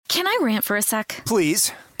Can I rant for a sec?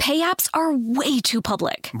 Please. Pay apps are way too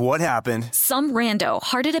public. What happened? Some rando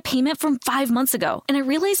hearted a payment from 5 months ago, and I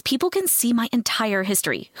realized people can see my entire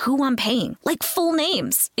history, who I'm paying, like full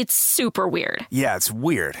names. It's super weird. Yeah, it's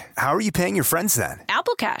weird. How are you paying your friends then?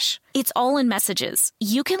 Apple Cash. It's all in messages.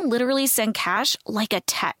 You can literally send cash like a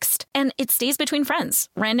text, and it stays between friends.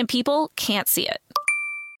 Random people can't see it.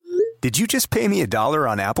 Did you just pay me $1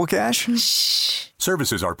 on Apple Cash? Shh.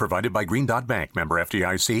 Services are provided by Green Dot Bank. Member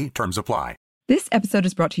FDIC. Terms apply. This episode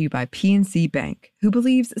is brought to you by PNC Bank, who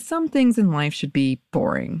believes some things in life should be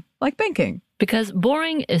boring, like banking. Because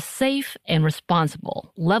boring is safe and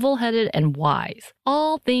responsible, level-headed and wise.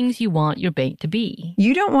 All things you want your bank to be.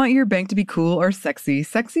 You don't want your bank to be cool or sexy.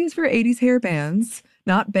 Sexy is for 80s hair bands,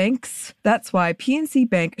 not banks. That's why PNC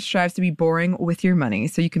Bank strives to be boring with your money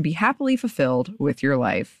so you can be happily fulfilled with your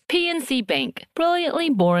life. PNC Bank,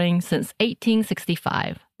 brilliantly boring since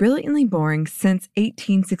 1865. Brilliantly Boring Since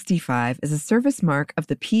 1865 is a service mark of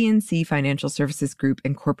the PNC Financial Services Group,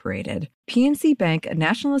 Incorporated. PNC Bank, a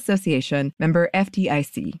National Association, member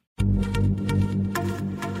FDIC.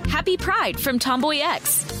 Happy Pride from Tomboy X,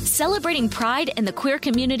 celebrating pride and the queer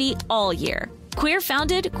community all year. Queer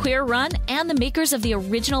founded, queer run, and the makers of the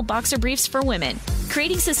original boxer briefs for women,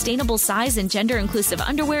 creating sustainable size and gender inclusive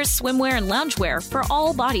underwear, swimwear, and loungewear for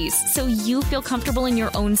all bodies so you feel comfortable in your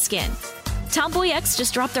own skin. Tomboy X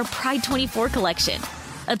just dropped their Pride 24 collection.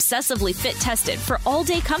 Obsessively fit tested for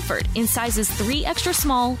all-day comfort in sizes 3 extra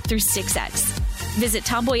small through 6X. Visit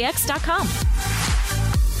tomboyx.com.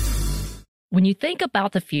 When you think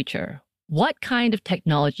about the future, what kind of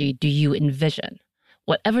technology do you envision?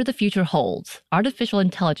 Whatever the future holds, artificial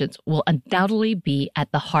intelligence will undoubtedly be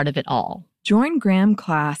at the heart of it all. Join Graham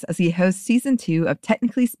Class as he hosts Season 2 of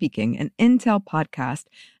Technically Speaking, an Intel podcast,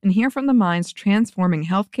 and hear from the minds transforming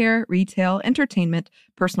healthcare, retail, entertainment,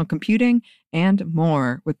 personal computing, and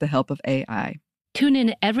more with the help of AI. Tune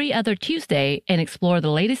in every other Tuesday and explore the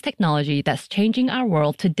latest technology that's changing our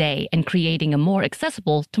world today and creating a more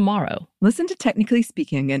accessible tomorrow. Listen to Technically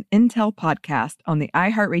Speaking, an Intel podcast on the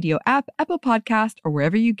iHeartRadio app, Apple Podcast, or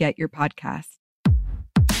wherever you get your podcasts.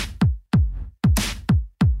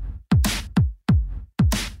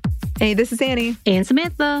 Hey, this is Annie. And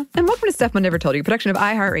Samantha. And welcome to Stuff Mom Never Told You, production of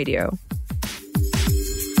iHeartRadio.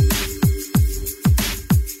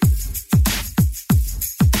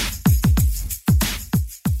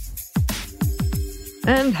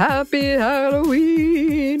 And happy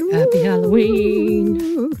Halloween. Happy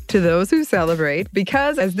Halloween. To those who celebrate,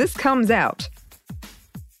 because as this comes out,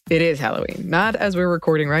 it is Halloween. Not as we're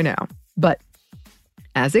recording right now, but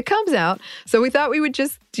as it comes out. So we thought we would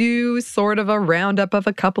just do sort of a roundup of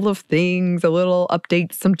a couple of things, a little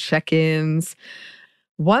update, some check-ins.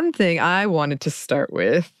 One thing I wanted to start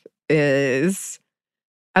with is,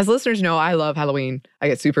 as listeners know, I love Halloween. I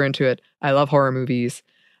get super into it. I love horror movies.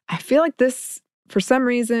 I feel like this, for some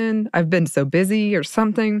reason, I've been so busy or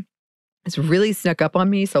something, it's really snuck up on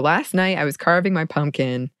me. So last night I was carving my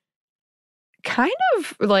pumpkin, kind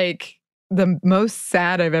of like the most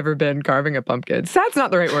sad I've ever been carving a pumpkin. Sad's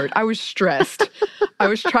not the right word. I was stressed. I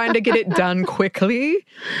was trying to get it done quickly.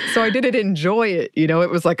 So I didn't enjoy it. You know, it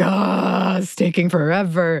was like, it's taking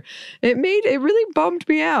forever. It really bummed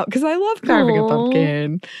me out because I love carving a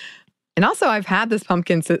pumpkin. And also I've had this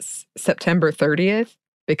pumpkin since September 30th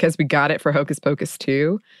because we got it for Hocus Pocus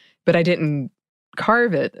 2, but I didn't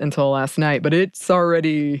carve it until last night. But it's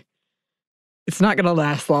not going to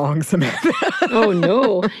last long, Samantha. Oh,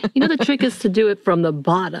 no. You know, the trick is to do it from the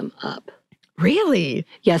bottom up. Really?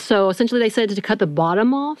 Yeah, so essentially they said to cut the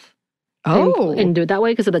bottom off. And do it that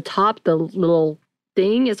way, because at the top, the little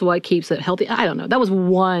thing is what keeps it healthy. I don't know. That was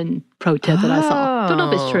one pro tip that I saw. Don't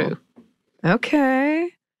know if it's true. Okay.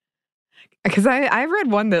 Because I read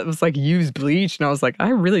one that was like, use bleach, and I was like, I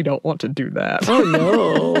really don't want to do that. Oh,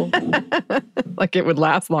 no. Like it would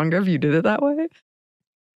last longer if you did it that way.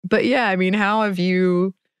 But yeah, I mean,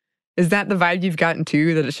 is that the vibe you've gotten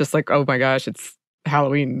too? That it's just like, oh my gosh, it's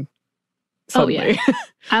Halloween suddenly. Oh yeah,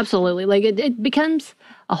 absolutely. Like it becomes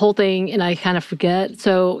a whole thing and I kind of forget.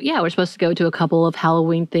 So yeah, we're supposed to go to a couple of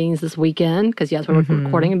Halloween things this weekend because yes, we're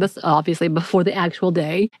recording this obviously before the actual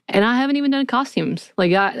day. And I haven't even done costumes.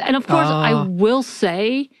 And of course I will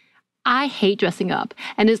say I hate dressing up.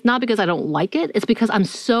 And it's not because I don't like it. It's because I'm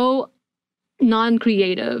so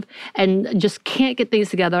non-creative and just can't get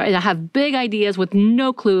things together. And I have big ideas with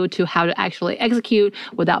no clue to how to actually execute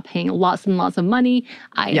without paying lots and lots of money.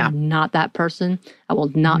 I am not that person. I will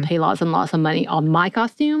not pay lots and lots of money on my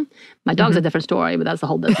costume. My dog's a different story, but that's a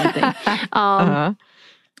whole different thing.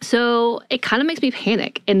 So it kind of makes me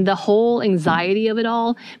panic. And the whole anxiety of it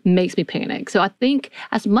all makes me panic. So I think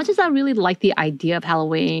as much as I really like the idea of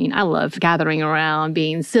Halloween, I love gathering around,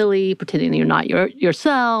 being silly, pretending you're not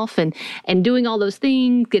yourself, and doing all those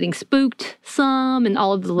things, getting spooked some, and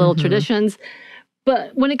all of the little traditions.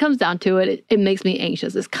 But when it comes down to it, it makes me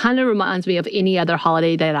anxious. It kind of reminds me of any other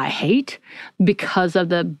holiday that I hate because of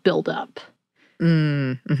the buildup.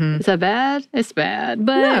 Is that bad? It's bad.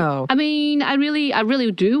 But No. I mean, I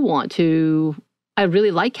really do want to. I really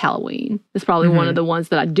like Halloween. It's probably one of the ones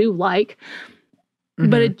that I do like.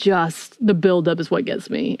 But it just, the buildup is what gets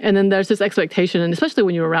me. And then there's this expectation, and especially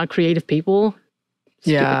when you're around creative people,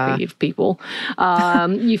 creative people,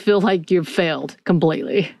 you feel like you've failed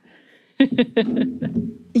completely.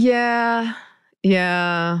 Yeah.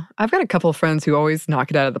 I've got a couple of friends who always knock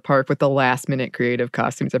it out of the park with the last minute creative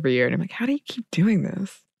costumes every year. And I'm like, how do you keep doing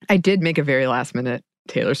this? I did make a very last minute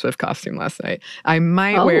Taylor Swift costume last night. I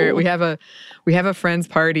might wear it. We have a friend's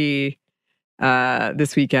party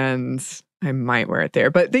this weekend. I might wear it there.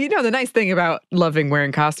 But the nice thing about loving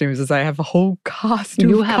wearing costumes is I have a whole costume.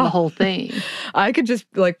 You have a whole thing. I could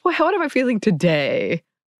just be like, well, what am I feeling today?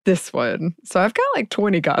 This one. So I've got like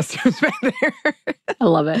 20 costumes back there. I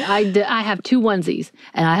love it. I have 2 onesies,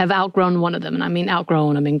 and I have outgrown one of them. And I mean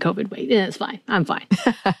outgrown, I mean COVID weight. Yeah, it's fine. I'm fine.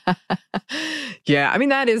 Yeah, I mean,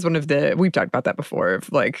 that is one of we've talked about that before,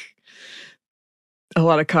 of like a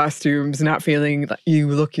lot of costumes, not feeling like you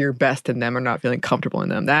look your best in them or not feeling comfortable in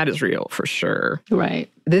them. That is real for sure. Right.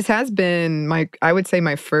 This has been I would say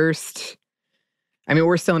my first, I mean,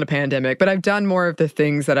 we're still in a pandemic, but I've done more of the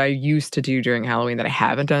things that I used to do during Halloween that I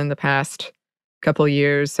haven't done in the past couple of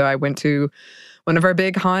years. So I went to one of our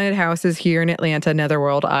big haunted houses here in Atlanta,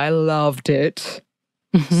 Netherworld. I loved it.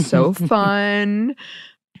 So fun.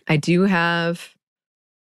 I do have,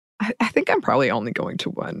 I think I'm probably only going to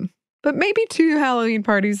one, but maybe 2 Halloween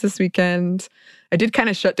parties this weekend. I did kind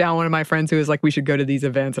of shut down one of my friends who was like, we should go to these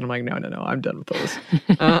events. And I'm like, no, I'm done with those.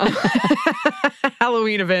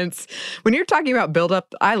 Halloween events. When you're talking about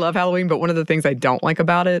build-up, I love Halloween, but one of the things I don't like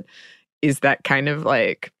about it is that kind of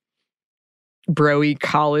like bro-y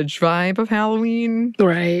college vibe of Halloween.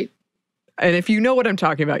 Right. And if you know what I'm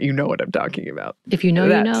talking about, you know what I'm talking about. If you know,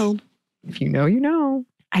 you know. If you know, you know.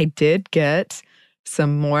 I did get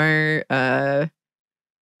some more, I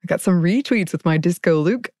got some retweets with my Disco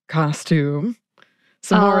Luke costume.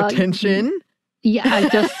 Some more attention. Yeah, I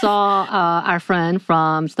just saw our friend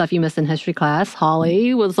from Stuff You Missed in History class,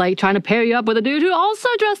 Holly, was like trying to pair you up with a dude who also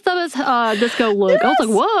dressed up as Disco Luke. Yes. I was like,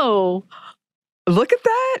 whoa. Look at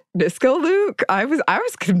that, Disco Luke. I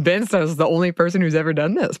was convinced I was the only person who's ever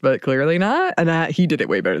done this, but clearly not. And he did it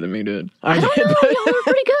way better than me did. I don't know. Y'all were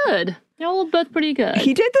pretty good. Y'all were both pretty good.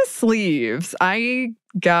 He did the sleeves. I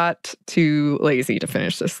got too lazy to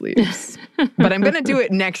finish the sleeves. But I'm going to do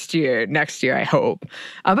it next year. Next year, I hope.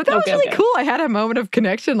 But that was really cool. I had a moment of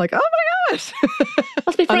connection. Like, oh my gosh.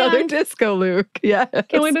 Let's be friends. Another Disco Luke. Yes.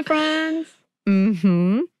 Can we be friends?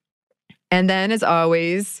 Mm-hmm. And then, as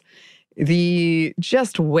always, the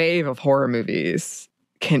just wave of horror movies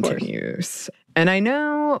continues. And I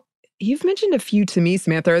know you've mentioned a few to me,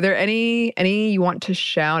 Samantha. Are there any you want to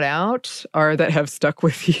shout out or that have stuck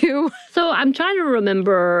with you? So I'm trying to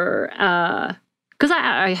remember, because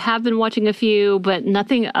I have been watching a few, but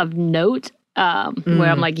nothing of note where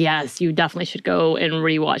I'm like, yes, you definitely should go and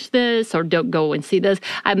rewatch this or don't go and see this.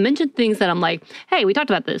 I mentioned things that I'm like, hey, we talked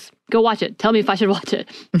about this. Go watch it. Tell me if I should watch it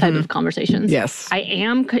type of conversations. Yes. I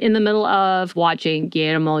am in the middle of watching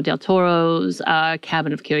Guillermo del Toro's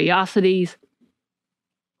Cabin of Curiosities.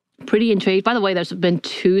 Pretty intrigued. By the way, there's been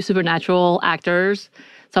 2 supernatural actors.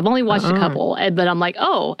 So I've only watched a couple. But I'm like,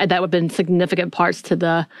 oh, and that would have been significant parts to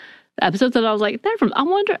the episodes that I was like, they're from, I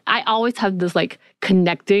wonder, I always have this like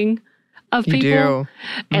connecting of people. You do.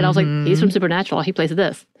 And I was like, he's from Supernatural. He plays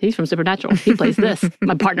this. He's from Supernatural. He plays this.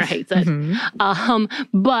 My partner hates it.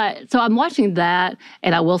 But so I'm watching that.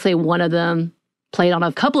 And I will say one of them played on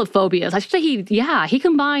a couple of phobias. I should say he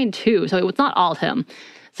combined 2. So it was not all him.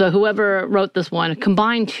 So whoever wrote this one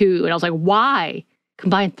combined 2. And I was like, why?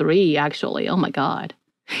 Combined 3, actually. Oh, my God.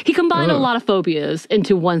 He combined a lot of phobias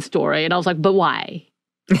into one story. And I was like, but why?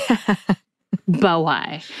 But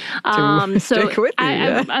why? So stick with me,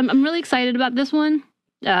 I'm really excited about this one.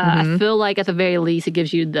 I feel like at the very least it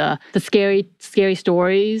gives you the scary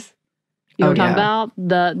stories. You know what I'm talking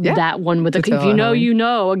about? That one with the, if you know, you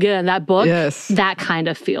know, again, that book. Yes. That kind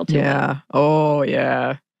of feel to it. Yeah. Oh,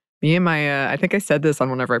 yeah. Me and my, I think I said this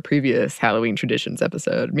on one of our previous Halloween traditions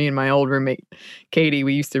episode. Me and my old roommate, Katie,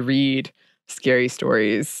 we used to read scary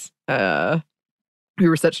stories. We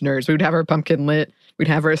were such nerds. We would have our pumpkin lit. We'd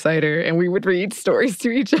have our cider, and we would read stories to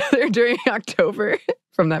each other during October.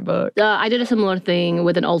 from that book? I did a similar thing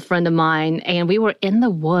with an old friend of mine, and we were in the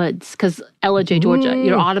woods because LJ, Georgia,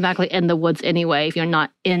 you're automatically in the woods anyway if you're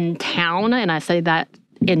not in town. And I say that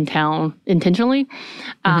in town intentionally.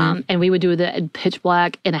 And we would do that in pitch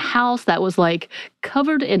black in a house that was like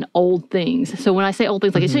covered in old things. So when I say old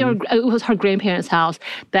things, like it was her grandparents' house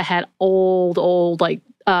that had old like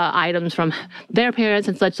items from their parents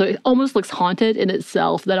and such. So it almost looks haunted in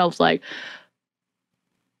itself that I was like,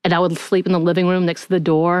 and I would sleep in the living room next to the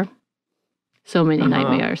door. So many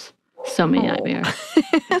nightmares. So many nightmares.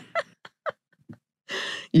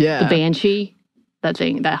 Yeah. The Banshee, that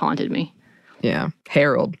thing, that haunted me. Yeah.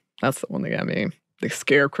 Harold. That's the one that got me. The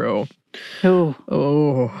Scarecrow.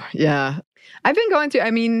 Oh, yeah. I've been going through,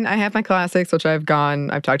 I have my classics, which I've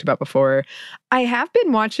talked about before. I have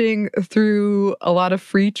been watching through a lot of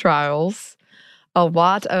free trials, a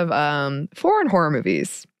lot of foreign horror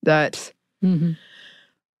movies that,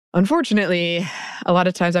 unfortunately, a lot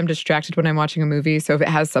of times I'm distracted when I'm watching a movie. So if it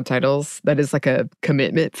has subtitles, that is like a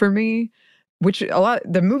commitment for me, which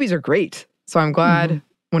the movies are great. So I'm glad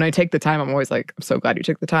when I take the time, I'm always like, I'm so glad you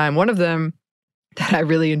took the time. One of them that I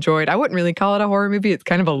really enjoyed, I wouldn't really call it a horror movie. It's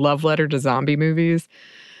kind of a love letter to zombie movies.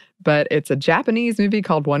 But it's a Japanese movie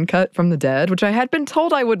called One Cut from the Dead, which I had been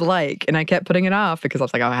told I would like. And I kept putting it off because I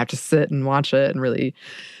was like, oh, I have to sit and watch it and really...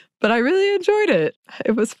 But I really enjoyed it.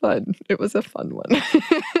 It was fun. It was a fun one.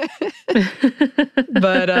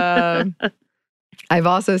 But I've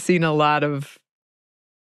also seen a lot of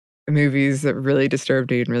movies that really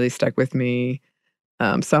disturbed me and really stuck with me.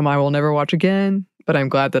 Some I will never watch again, but I'm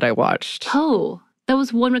glad that I watched. Oh, that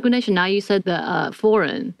was one recommendation. Now you said the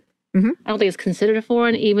foreign. I don't think it's considered a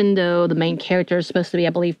foreign, even though the main character is supposed to be,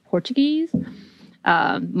 I believe, Portuguese.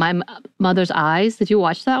 My Mother's Eyes. Did you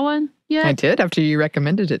watch that one yet? I did. After you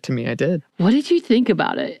recommended it to me, I did. What did you think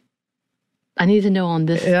about it? I need to know on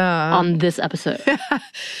this episode.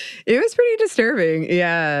 It was pretty disturbing.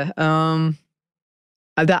 Yeah.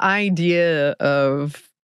 The idea of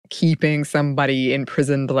keeping somebody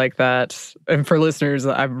imprisoned like that, and for listeners,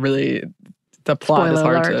 the plot Spoiler is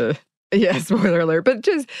hard alert. to... Yeah, spoiler alert. But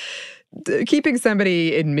just keeping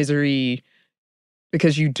somebody in misery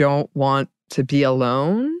because you don't want to be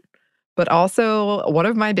alone. But also, one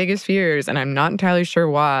of my biggest fears, and I'm not entirely sure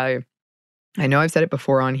why, I know I've said it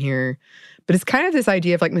before on here, but it's kind of this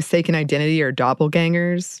idea of like mistaken identity or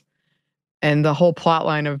doppelgangers, and the whole plot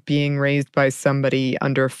line of being raised by somebody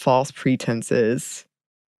under false pretenses.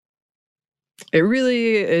 It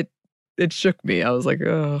really, it shook me. I was like,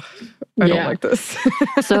 oh, I don't like this.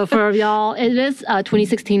 So for y'all, it is a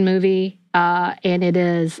 2016 movie, and it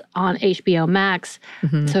is on HBO Max.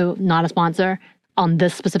 So not a sponsor on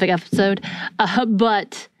this specific episode.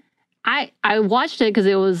 But I watched it because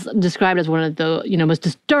it was described as one of the most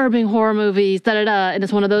disturbing horror movies, and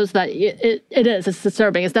it's one of those that it's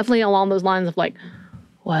disturbing. It's definitely along those lines of like,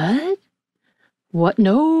 what? What?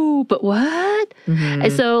 No, but what?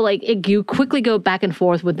 And so like you quickly go back and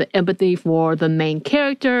forth with the empathy for the main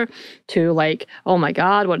character to like, oh my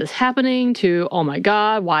God, what is happening? To, oh my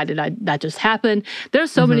God, why did that just happen?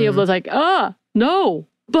 There's so many of those like, no,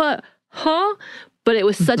 but, But it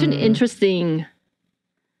was such an interesting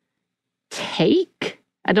take.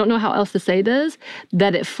 I don't know how else to say this,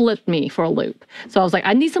 that it flipped me for a loop. So I was like,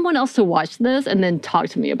 I need someone else to watch this and then talk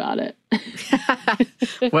to me about it.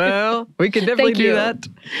 Well, we can definitely do that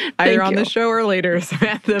either on the show or later,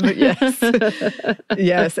 Samantha, but yes.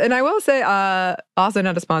 Yes. And I will say, also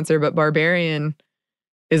not a sponsor, but Barbarian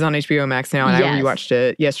is on HBO Max now, and I rewatched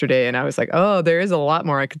it yesterday, and I was like, oh, there is a lot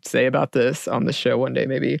more I could say about this on the show one day,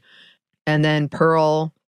 maybe. And then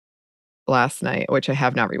Pearl last night, which I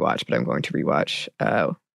have not rewatched, but I'm going to rewatch.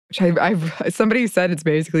 Which somebody said it's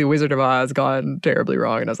basically Wizard of Oz gone terribly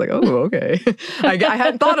wrong, and I was like, oh, okay. I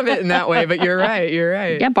hadn't thought of it in that way, but you're right.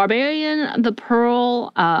 Yeah, Barbarian, The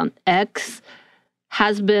Pearl, X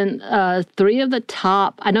has been 3 of the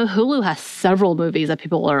top. I know Hulu has several movies that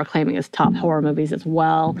people are claiming as top horror movies as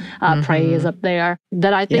well. Prey is up there.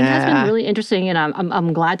 That I think has been really interesting, and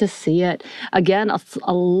I'm glad to see it. Again,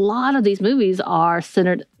 a lot of these movies are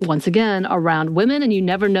centered, once again, around women, and you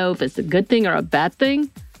never know if it's a good thing or a bad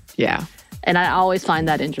thing. Yeah. And I always find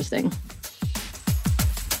that interesting.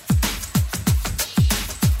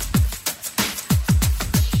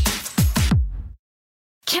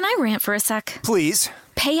 Can I rant for a sec? Please.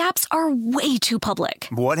 Pay apps are way too public.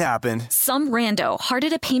 What happened? Some rando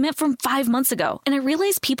hearted a payment from 5 months ago, and I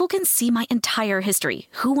realized people can see my entire history,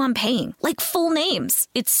 who I'm paying, like full names.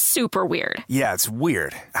 It's super weird. Yeah, it's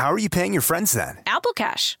weird. How are you paying your friends then? Apple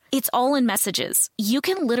Cash. It's all in messages. You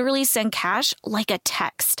can literally send cash like a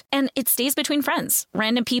text, and it stays between friends.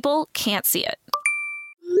 Random people can't see it.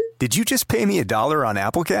 Did you just pay me $1 on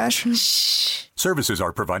Apple Cash? Shh. Services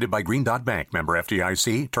are provided by Green Dot Bank, member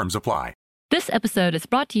FDIC. Terms apply. This episode is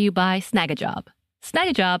brought to you by Snagajob.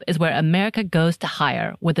 Snagajob is where America goes to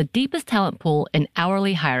hire, with the deepest talent pool in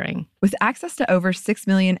hourly hiring. With access to over 6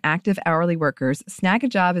 million active hourly workers,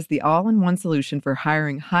 Snagajob is the all-in-one solution for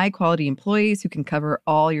hiring high-quality employees who can cover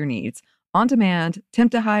all your needs. On demand, temp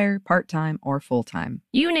to hire, part-time, or full-time.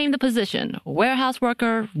 You name the position: warehouse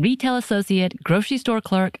worker, retail associate, grocery store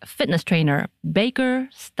clerk, fitness trainer, baker,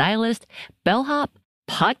 stylist, bellhop,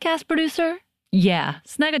 podcast producer. Yeah,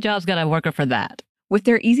 Snagajob's got a worker for that. With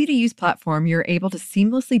their easy-to-use platform, you're able to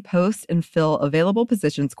seamlessly post and fill available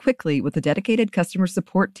positions quickly with a dedicated customer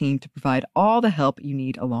support team to provide all the help you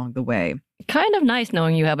need along the way. Kind of nice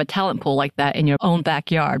knowing you have a talent pool like that in your own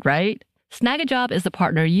backyard, right? Snagajob is the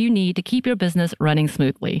partner you need to keep your business running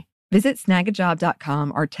smoothly. Visit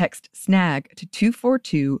snagajob.com or text SNAG to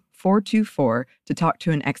 242-424 to talk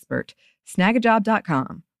to an expert.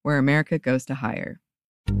 Snagajob.com, where America goes to hire.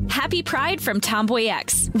 Happy Pride from Tomboy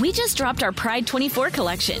X. We just dropped our Pride 24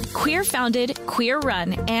 collection. Queer founded, queer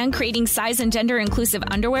run, and creating size and gender inclusive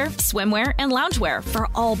underwear, swimwear, and loungewear for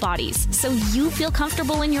all bodies, so you feel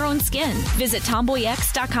comfortable in your own skin. Visit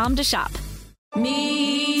tomboyx.com to shop.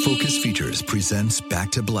 Focus Features presents Back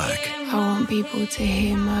to Black. I want people to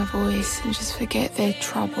hear my voice and just forget their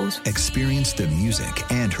troubles. Experience the music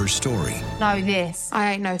and her story. Know this,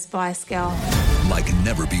 I ain't no Spice Girl. Like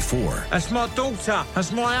never before. That's my daughter.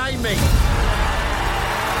 That's my Amy.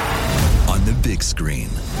 On the big screen.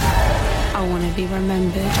 I want to be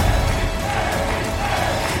remembered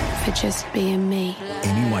for just being me.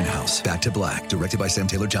 Amy Winehouse, Back to Black, directed by Sam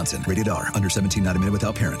Taylor Johnson. Rated R, under 17, not a minute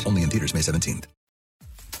without parent. Only in theaters May 17th.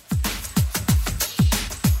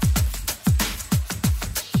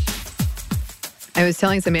 I was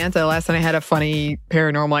telling Samantha last night I had a funny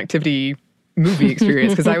Paranormal Activity movie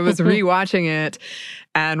experience because I was rewatching it,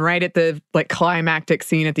 and right at the climactic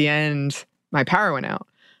scene at the end, my power went out.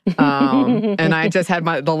 And I just had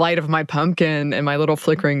the light of my pumpkin and my little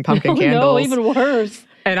flickering pumpkin candles. No, even worse.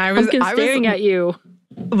 And I was staring at you.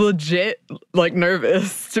 Legit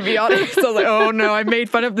nervous, to be honest. I was like, oh no, I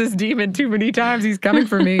made fun of this demon too many times. He's coming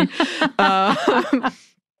for me.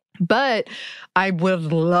 But I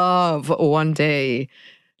would love one day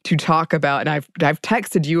to talk about, and I've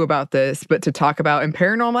texted you about this, but to talk about in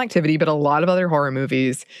Paranormal Activity, but a lot of other horror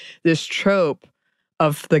movies, this trope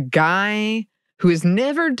of the guy who has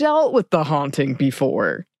never dealt with the haunting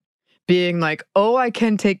before being like, oh, I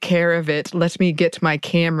can take care of it. Let me get my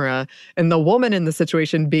camera. And the woman in the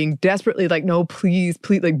situation being desperately like, no, please,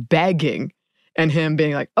 begging. And him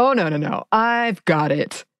being like, oh, no, I've got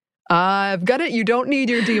it. You don't need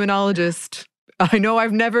your demonologist. I know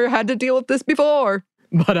I've never had to deal with this before,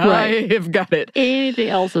 but right. I have got it. Anything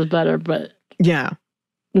else is better, but yeah.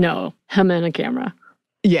 No, him and a camera.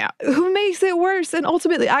 Yeah. Who makes it worse? And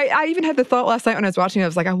ultimately, I even had the thought last night when I was watching it, I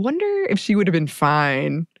was like, I wonder if she would have been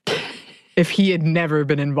fine if he had never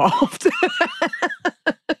been involved.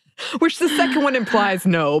 Which the second one implies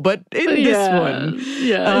no, but in this one.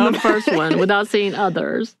 Yeah, in the first one, without seeing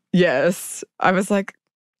others. Yes. I was like,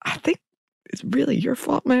 I think it's really your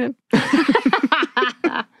fault, man.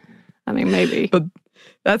 I mean, maybe. But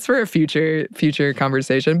that's for a future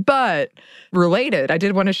conversation. But related, I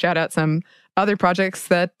did want to shout out some other projects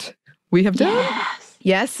that we have done.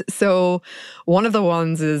 Yes. So one of the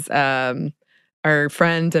ones is our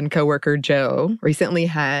friend and coworker Joe recently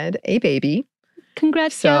had a baby.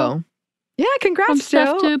 Congrats, Joe. Yeah, congrats, From Joe.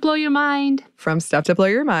 Stuff to Blow Your Mind. From Stuff to Blow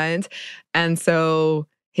Your Mind. And so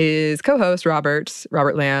his co-host, Robert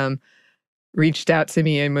Lamb, reached out to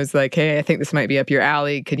me and was like, hey, I think this might be up your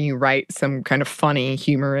alley. Can you write some kind of funny,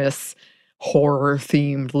 humorous,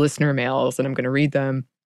 horror-themed listener mails? And I'm going to read them.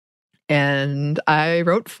 And I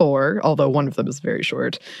wrote 4, although one of them is very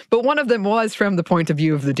short. But one of them was from the point of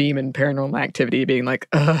view of the demon Paranormal Activity, being like,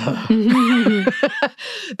 ugh.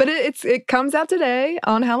 But it comes out today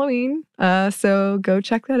on Halloween. So go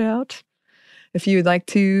check that out if you'd like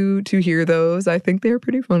to hear those. I think they're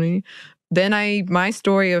pretty funny. Then my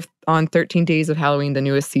story on 13 Days of Halloween, the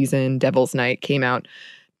newest season, Devil's Night, came out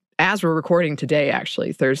as we're recording today,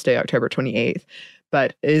 actually, Thursday, October 28th.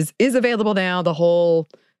 But is available now. The whole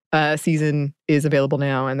season is available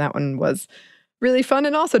now, and that one was really fun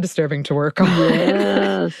and also disturbing to work on.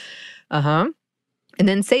 Yes. And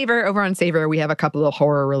then Savor, over on Savor, we have a couple of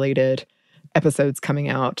horror-related episodes coming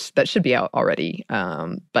out that should be out already.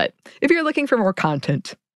 But if you're looking for more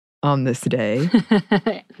content on this day.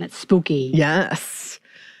 That's spooky. Yes.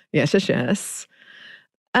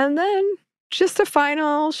 And then just a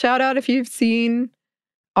final shout out if you've seen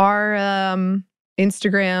our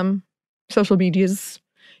Instagram social medias.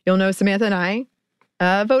 You'll know Samantha and I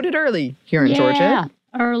voted early here in Georgia.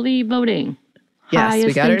 Early voting. Yes, we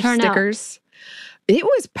Highest got in our turnout. stickers. It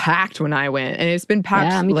was packed when I went, and it's been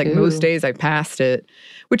packed me like too. most days I passed it,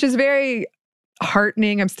 which is very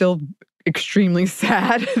heartening. I'm still extremely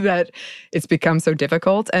sad that it's become so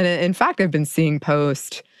difficult. And in fact, I've been seeing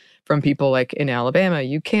posts from people like in Alabama,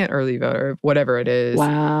 you can't early vote or whatever it is.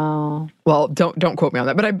 Wow. Well, don't quote me on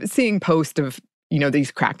that, but I'm seeing posts of,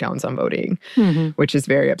 these crackdowns on voting, which is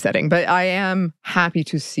very upsetting. But I am happy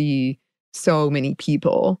to see so many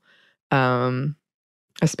people,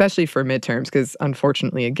 especially for midterms, because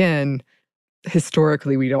unfortunately, again,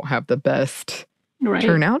 historically, we don't have the best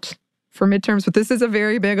turnout for midterms. But this is a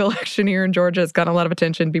very big election here in Georgia. It's gotten a lot of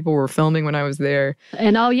attention. People were filming when I was there.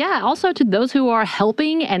 And also to those who are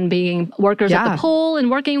helping and being workers at the poll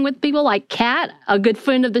and working with people like Kat, a good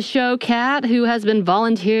friend of the show, Kat, who has been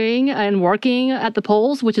volunteering and working at the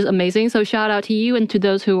polls, which is amazing. So shout out to you and to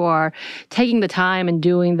those who are taking the time and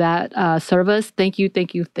doing that service. Thank you,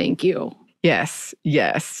 thank you, thank you. Yes.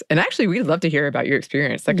 And actually, we'd love to hear about your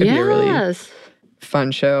experience. That could be a really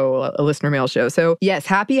fun show, a listener mail show. So yes,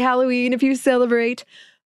 happy Halloween if you celebrate.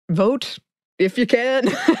 Vote if you can.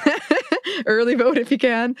 Early vote if you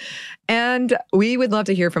can. And we would love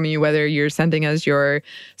to hear from you, whether you're sending us your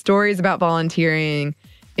stories about volunteering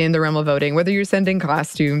in the realm of voting, whether you're sending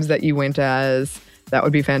costumes that you went as. That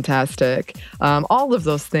would be fantastic. All of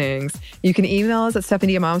those things. You can email us at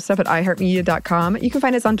stephanie@momstuff@iheartmedia.com. You can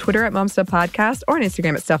find us on Twitter at momstuffpodcast or on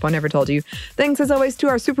Instagram at Stuff I Never Told You. Thanks as always to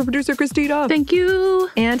our super producer, Christina. Thank you.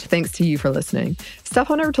 And thanks to you for listening. Stuff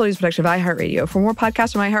I Never Told You is a production of iHeartRadio. For more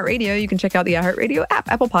podcasts from iHeartRadio, you can check out the iHeartRadio app,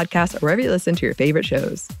 Apple Podcasts, or wherever you listen to your favorite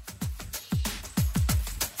shows.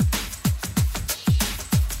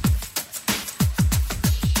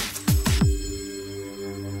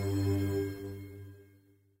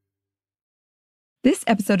 This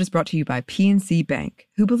episode is brought to you by PNC Bank,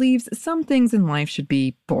 who believes some things in life should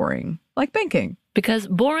be boring, like banking. Because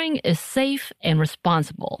boring is safe and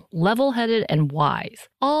responsible, level-headed and wise.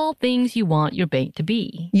 All things you want your bank to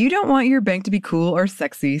be. You don't want your bank to be cool or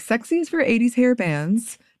sexy. Sexy is for 80s hair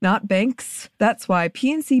bands, not banks. That's why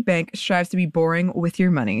PNC Bank strives to be boring with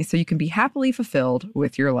your money so you can be happily fulfilled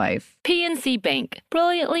with your life. PNC Bank,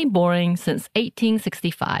 brilliantly boring since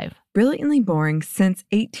 1865. Brilliantly Boring Since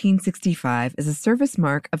 1865 is a service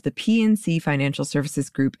mark of the PNC Financial Services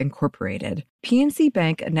Group, Incorporated. PNC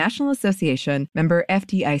Bank, a National Association, member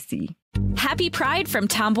FDIC. Happy Pride from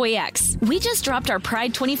Tomboy X. We just dropped our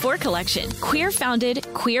Pride 24 collection. Queer founded,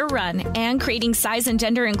 queer run, and creating size and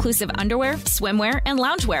gender inclusive underwear, swimwear, and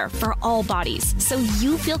loungewear for all bodies, so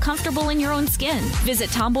you feel comfortable in your own skin. Visit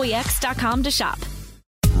tomboyx.com to shop.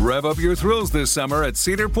 Rev up your thrills this summer at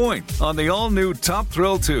Cedar Point on the all-new Top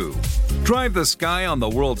Thrill 2. Drive the sky on the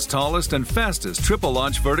world's tallest and fastest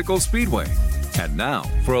triple-launch vertical speedway. And now,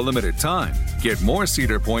 for a limited time, get more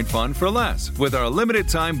Cedar Point fun for less with our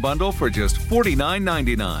limited-time bundle for just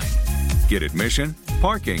 $49.99. Get admission,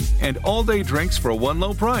 parking, and all-day drinks for one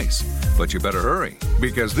low price. But you better hurry,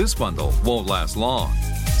 because this bundle won't last long.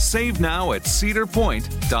 Save now at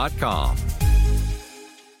cedarpoint.com.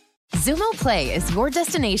 Xumo Play is your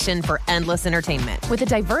destination for endless entertainment. With a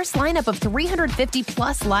diverse lineup of 350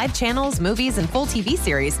 plus live channels, movies, and full TV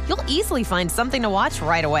series, you'll easily find something to watch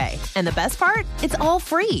right away. And the best part? It's all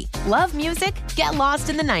free. Love music? Get lost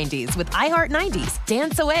in the 90s with iHeart 90s.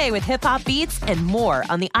 Dance away with hip-hop beats and more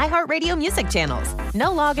on the iHeartRadio music channels.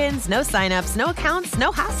 No logins, no signups, no accounts,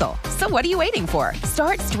 no hassle. So what are you waiting for?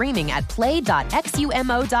 Start streaming at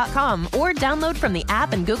play.xumo.com or download from the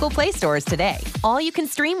app and Google Play stores today. All you can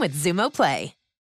stream with Xumo Play.